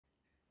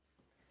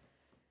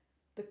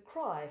The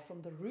cry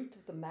from the root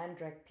of the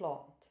mandrake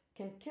plant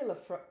can kill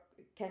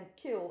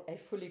a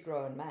fully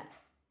grown man.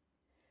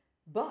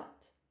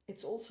 But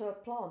it's also a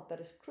plant that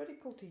is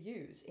critical to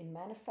use in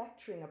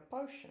manufacturing a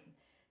potion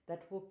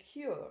that will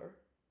cure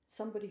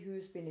somebody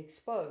who's been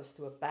exposed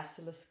to a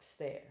basilisk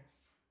stare.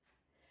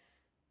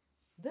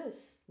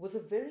 This was a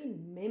very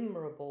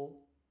memorable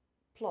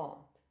plant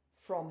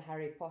from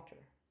Harry Potter,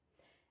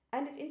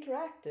 and it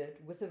interacted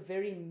with a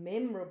very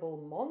memorable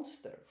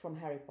monster from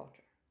Harry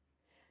Potter.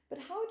 But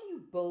how do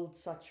you build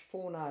such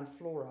fauna and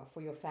flora for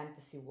your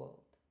fantasy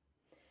world?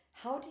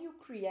 How do you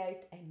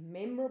create a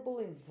memorable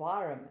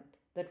environment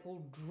that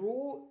will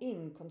draw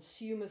in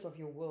consumers of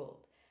your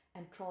world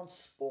and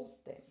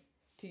transport them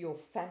to your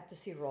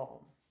fantasy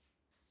realm?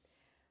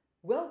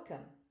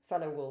 Welcome,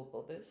 fellow world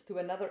builders, to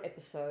another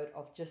episode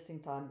of Just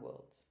in Time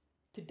Worlds.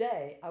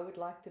 Today, I would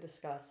like to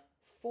discuss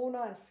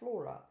fauna and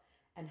flora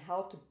and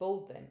how to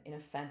build them in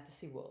a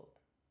fantasy world.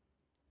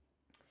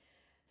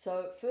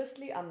 So,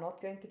 firstly, I'm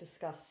not going to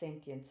discuss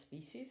sentient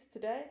species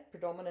today.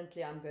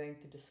 Predominantly, I'm going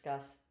to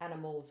discuss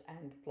animals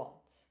and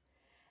plants.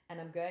 And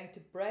I'm going to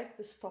break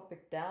this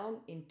topic down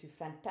into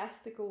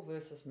fantastical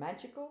versus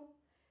magical,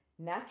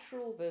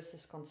 natural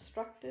versus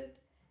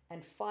constructed,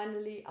 and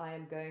finally, I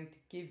am going to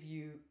give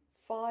you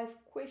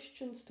 5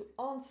 questions to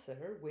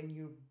answer when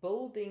you're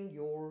building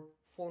your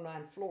fauna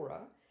and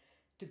flora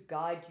to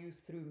guide you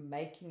through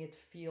making it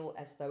feel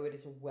as though it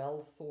is a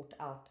well thought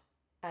out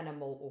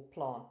animal or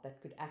plant that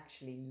could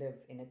actually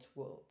live in its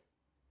world.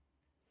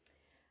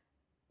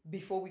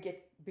 Before we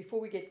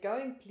get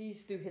going,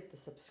 please do hit the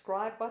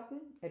subscribe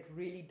button. It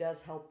really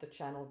does help the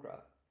channel grow.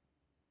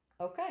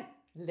 Okay,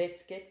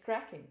 let's get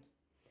cracking.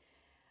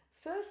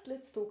 First,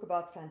 let's talk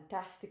about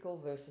fantastical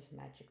versus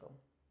magical.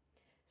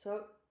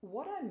 So,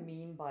 what I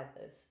mean by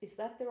this is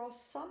that there are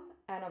some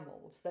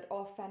animals that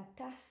are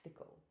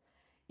fantastical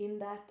in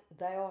that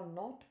they are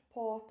not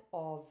part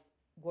of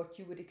what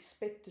you would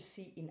expect to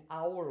see in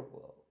our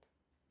world,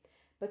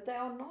 but they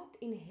are not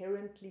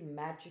inherently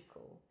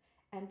magical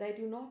and they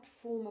do not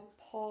form a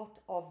part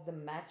of the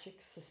magic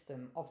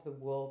system of the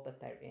world that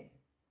they're in.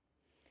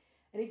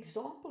 An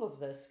example of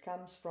this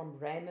comes from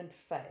Raymond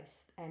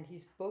Feist and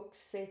his book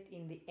set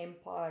in the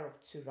Empire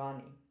of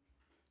Tsurani.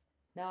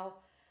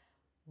 Now,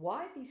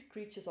 why these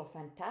creatures are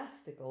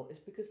fantastical is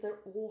because they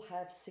all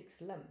have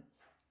 6 limbs.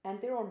 And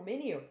there are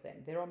many of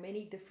them. There are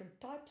many different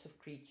types of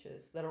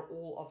creatures that are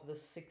all of the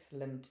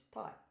 6-limbed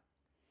type.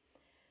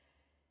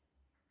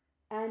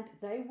 And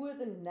they were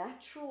the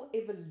natural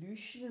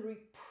evolutionary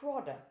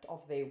product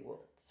of their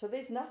world. So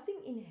there's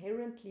nothing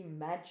inherently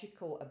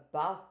magical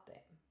about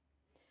them.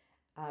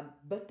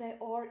 But they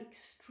are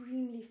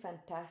extremely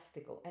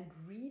fantastical. And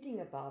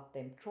reading about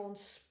them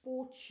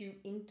transports you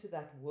into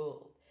that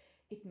world.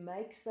 It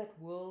makes that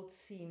world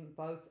seem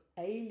both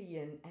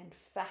alien and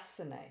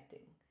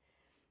fascinating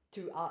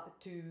to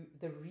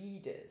the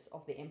readers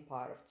of the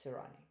Empire of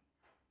Tsurani.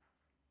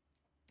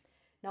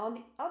 Now, on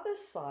the other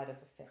side of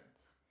the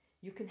fence,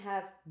 you can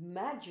have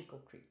magical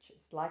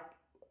creatures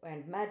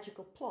and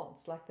magical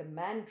plants like the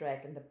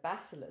mandrake and the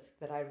basilisk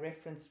that I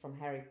referenced from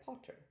Harry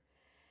Potter.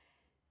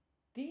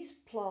 These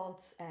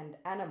plants and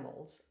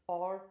animals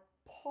are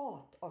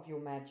part of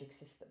your magic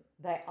system.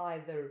 They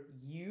either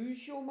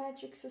use your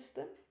magic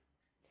system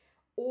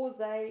or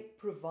they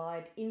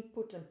provide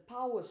input and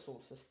power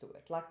sources to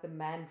it, like the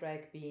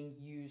mandrake being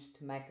used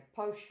to make a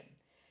potion.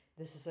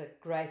 This is a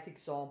great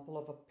example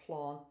of a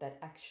plant that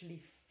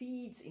actually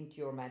feeds into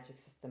your magic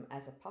system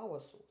as a power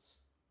source.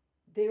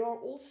 There are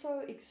also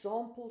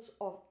examples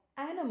of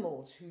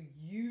animals who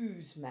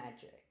use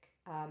magic.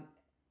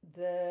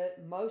 The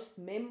most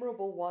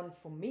memorable one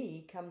for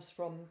me comes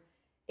from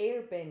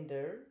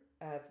Avatar,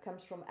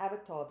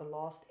 The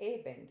Last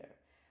Airbender,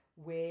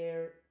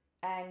 where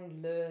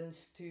Aang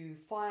learns to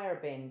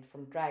firebend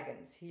from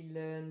dragons. He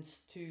learns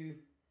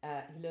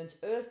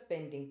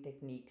earthbending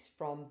techniques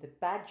from the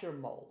badger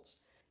molds.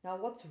 Now,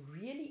 what's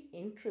really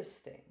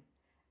interesting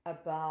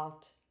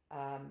about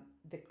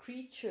the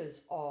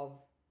creatures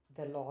of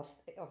the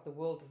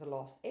world of The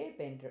Last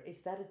Airbender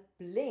is that it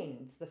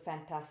blends the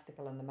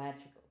fantastical and the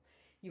magical.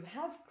 You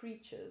have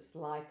creatures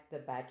like the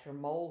badger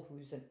mole,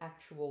 who's an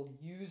actual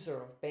user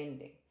of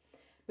bending.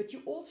 But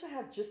you also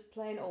have just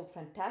plain old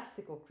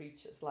fantastical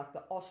creatures like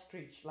the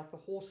ostrich, like the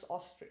horse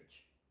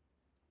ostrich,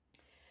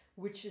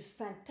 which is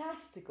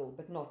fantastical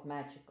but not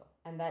magical.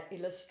 And that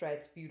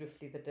illustrates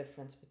beautifully the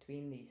difference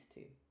between these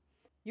two.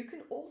 You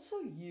can also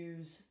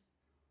use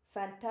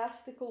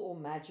fantastical or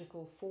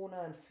magical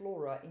fauna and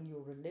flora in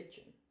your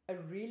religion. A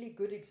really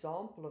good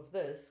example of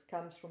this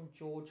comes from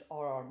George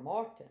R.R.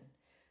 Martin,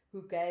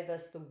 who gave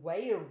us the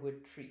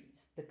weirwood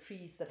trees, the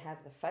trees that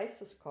have the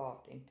faces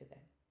carved into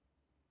them.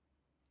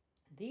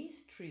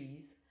 These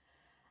trees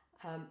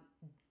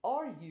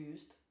are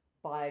used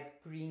by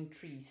green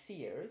tree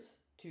seers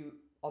to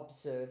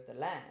observe the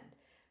land,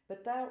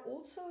 but they are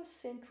also a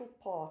central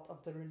part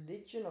of the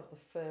religion of the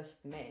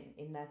first men,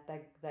 in that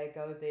they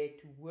go there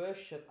to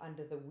worship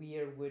under the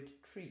weirwood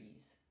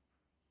trees,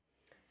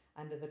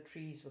 under the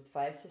trees with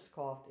faces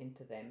carved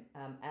into them,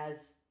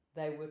 as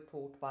they were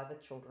taught by the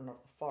children of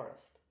the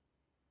forest.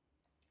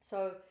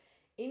 So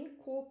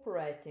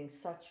incorporating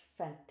such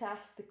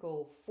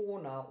fantastical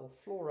fauna or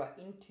flora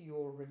into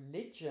your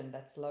religion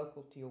that's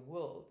local to your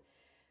world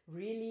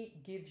really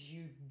gives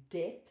you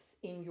depth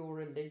in your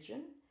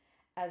religion,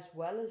 as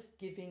well as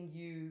giving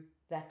you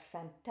that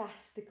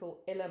fantastical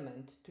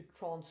element to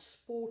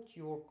transport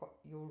your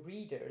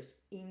readers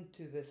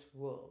into this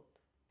world.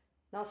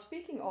 Now,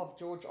 speaking of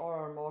George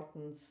R.R.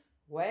 Martin's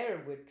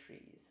weirwood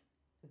trees,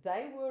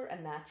 they were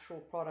a natural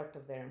product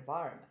of their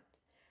environment,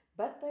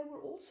 but they were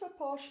also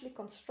partially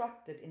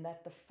constructed in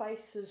that the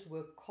faces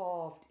were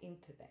carved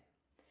into them.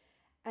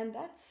 And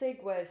that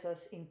segues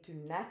us into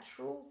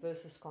natural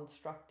versus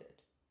constructed.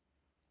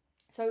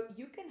 So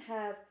you can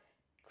have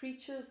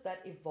creatures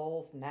that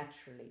evolve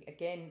naturally.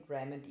 Again,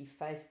 Raymond E.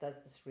 Face does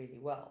this really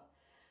well.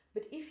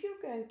 But if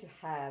you're going to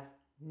have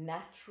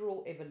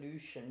natural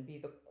evolution be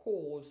the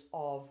cause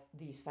of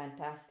these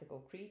fantastical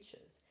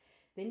creatures,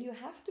 then you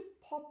have to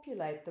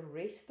populate the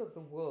rest of the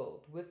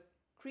world with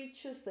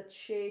creatures that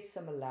share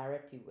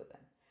similarity with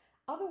them.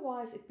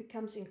 Otherwise, it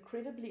becomes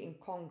incredibly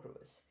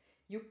incongruous.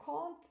 You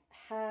can't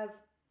have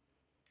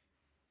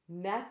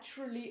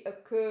naturally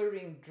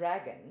occurring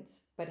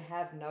dragons but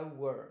have no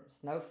worms,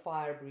 no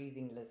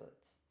fire-breathing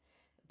lizards.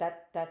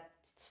 That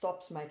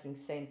stops making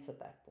sense at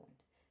that point.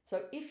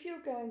 So if you're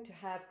going to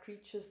have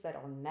creatures that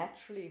are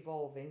naturally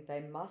evolving,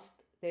 there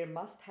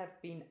must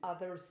have been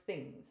other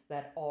things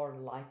that are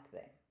like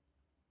them.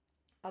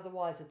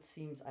 Otherwise, it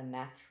seems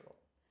unnatural.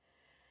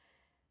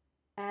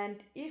 And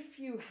if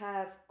you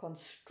have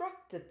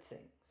constructed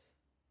things,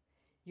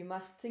 you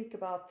must think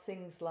about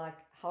things like,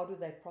 how do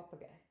they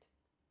propagate?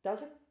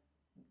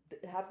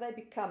 Have they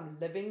become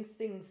living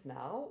things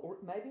now? Or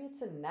maybe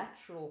it's a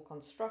natural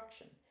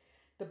construction.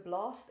 The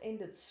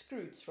blast-ended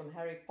scroots from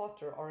Harry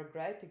Potter are a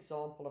great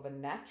example of a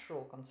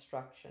natural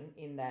construction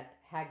in that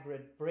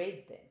Hagrid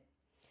bred them.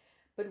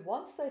 But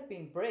once they've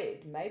been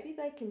bred, maybe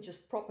they can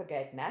just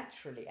propagate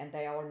naturally and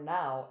they are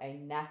now a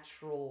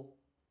natural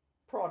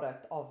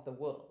product of the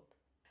world.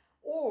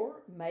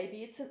 Or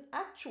maybe it's an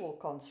actual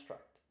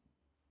construct,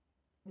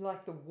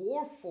 like the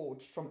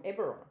Warforged from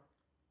Eberron.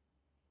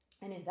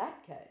 And in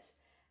that case,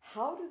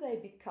 how do they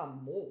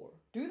become more?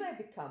 Do they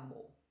become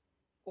more?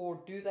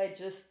 Or do they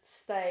just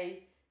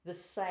stay the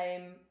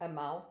same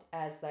amount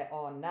as they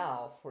are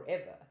now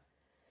forever?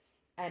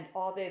 And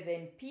are there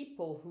then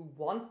people who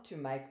want to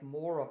make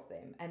more of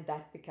them? And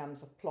that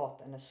becomes a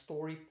plot and a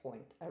story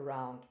point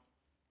around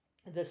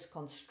this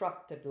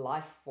constructed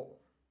life form.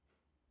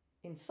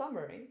 In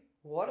summary,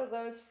 what are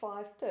those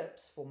 5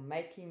 tips for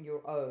making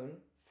your own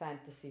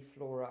fantasy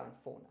flora and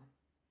fauna?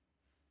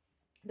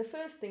 The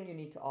first thing you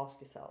need to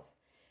ask yourself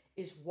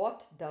is,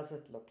 what does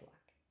it look like?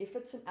 If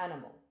it's an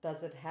animal,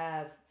 does it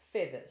have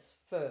feathers,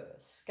 fur,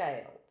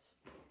 scales?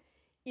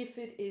 If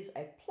it is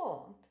a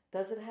plant,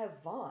 does it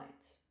have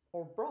vines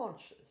or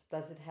branches?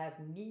 Does it have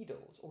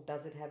needles or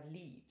does it have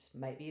leaves?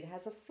 Maybe it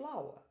has a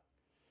flower.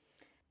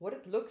 What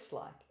it looks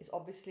like is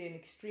obviously an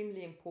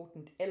extremely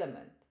important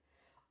element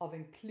of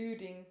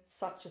including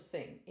such a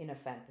thing in a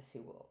fantasy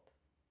world.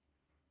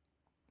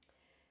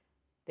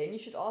 Then you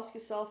should ask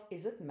yourself,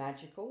 is it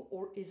magical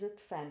or is it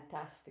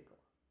fantastical?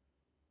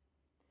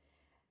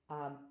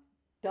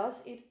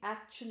 Does it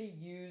actually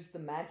use the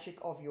magic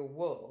of your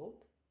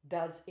world?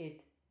 Does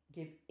it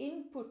give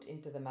input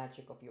into the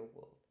magic of your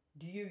world?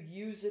 Do you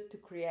use it to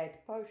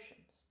create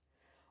potions?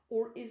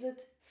 Or is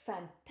it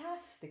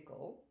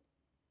fantastical,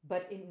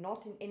 but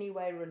not in any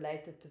way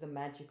related to the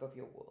magic of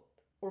your world?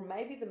 Or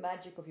maybe the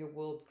magic of your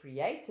world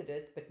created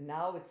it, but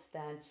now it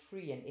stands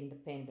free and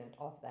independent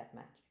of that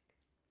magic.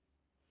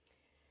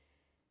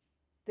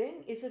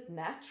 Then, is it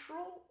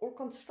natural or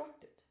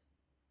constructed?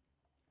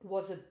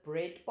 Was it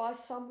bred by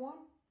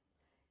someone?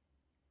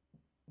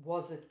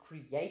 Was it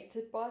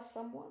created by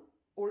someone?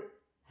 Or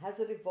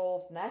has it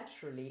evolved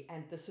naturally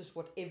and this is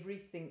what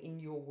everything in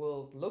your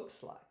world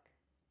looks like?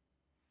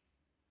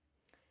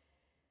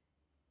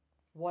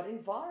 What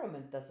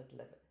environment does it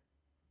live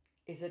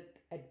in? Is it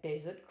a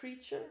desert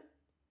creature?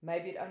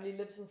 Maybe it only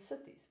lives in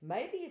cities.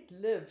 Maybe it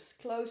lives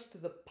close to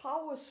the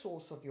power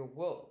source of your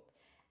world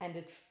and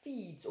it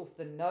feeds off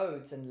the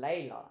nodes and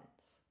ley lines.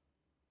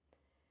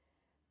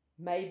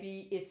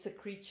 Maybe it's a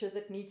creature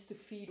that needs to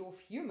feed off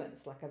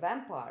humans, like a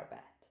vampire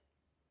bat.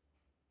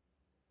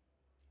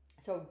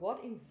 So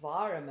what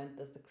environment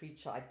does the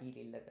creature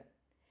ideally live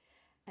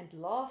in?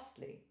 And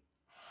lastly,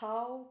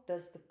 how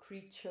does the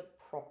creature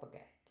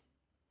propagate?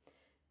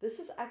 This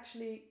is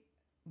actually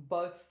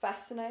both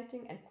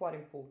fascinating and quite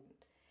important.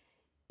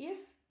 If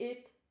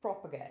it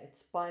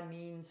propagates by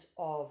means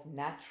of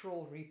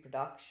natural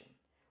reproduction,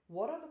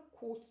 what are the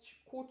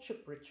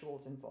courtship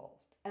rituals involved?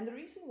 And the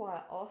reason why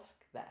I ask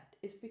that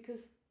is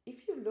because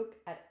if you look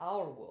at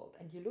our world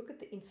and you look at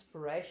the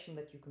inspiration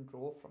that you can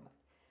draw from it,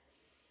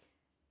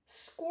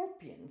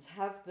 scorpions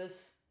have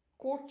this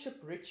courtship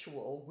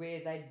ritual where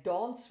they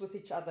dance with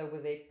each other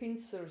with their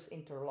pincers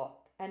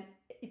interlocked. And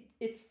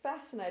it's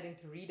fascinating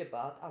to read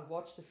about. I've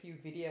watched a few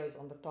videos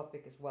on the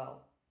topic as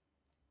well.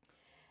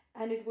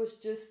 And it was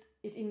just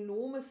it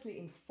enormously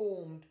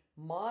informed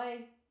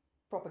my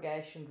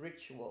propagation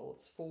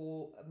rituals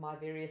for my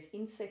various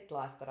insect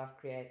life that I've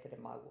created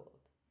in my world.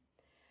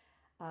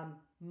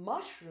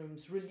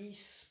 Mushrooms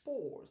release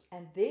spores,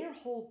 and their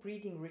whole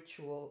breeding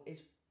ritual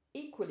is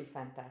equally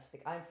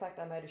fantastic. In fact,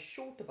 I made a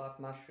short about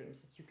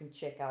mushrooms that you can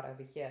check out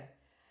over here.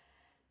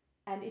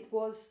 And it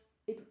was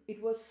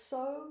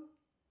so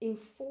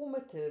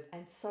informative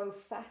and so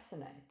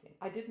fascinating.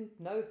 I didn't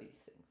know these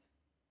things.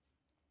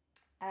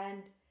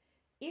 And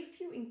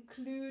if you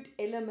include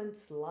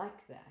elements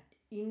like that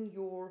in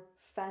your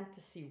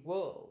fantasy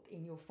world,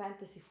 in your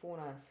fantasy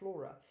fauna and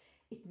flora,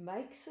 it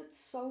makes it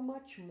so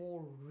much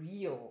more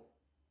real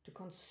to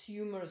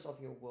consumers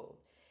of your world.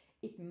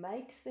 It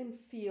makes them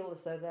feel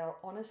as though they are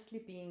honestly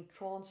being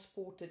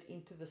transported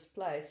into this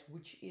place,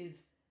 which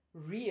is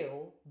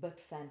real but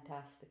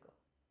fantastical.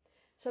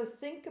 So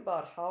think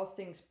about how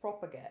things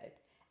propagate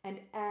and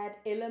add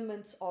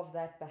elements of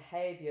that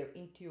behavior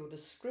into your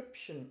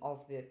description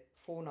of the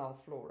fauna or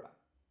flora.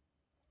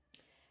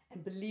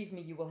 And believe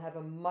me, you will have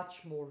a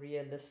much more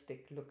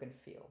realistic look and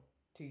feel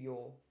to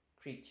your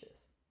creatures.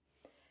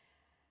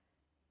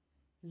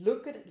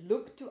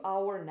 Look to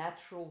our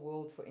natural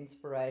world for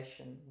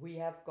inspiration. We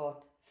have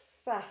got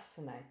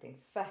fascinating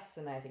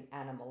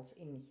animals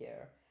in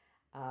here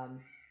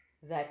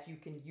that you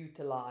can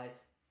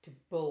utilize to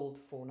build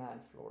fauna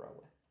and flora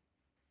with.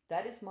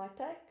 That is my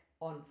take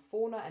on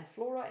fauna and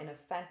flora in a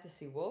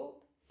fantasy world.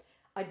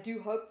 I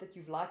do hope that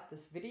you've liked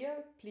this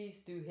video. Please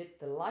do hit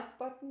the like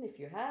button if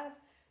you have.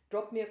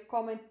 Drop me a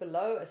comment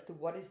below as to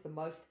what is the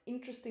most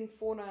interesting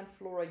fauna and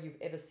flora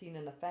you've ever seen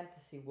in a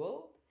fantasy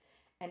world.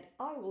 And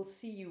I will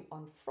see you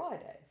on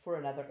Friday for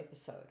another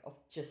episode of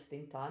Just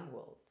in Time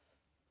Worlds.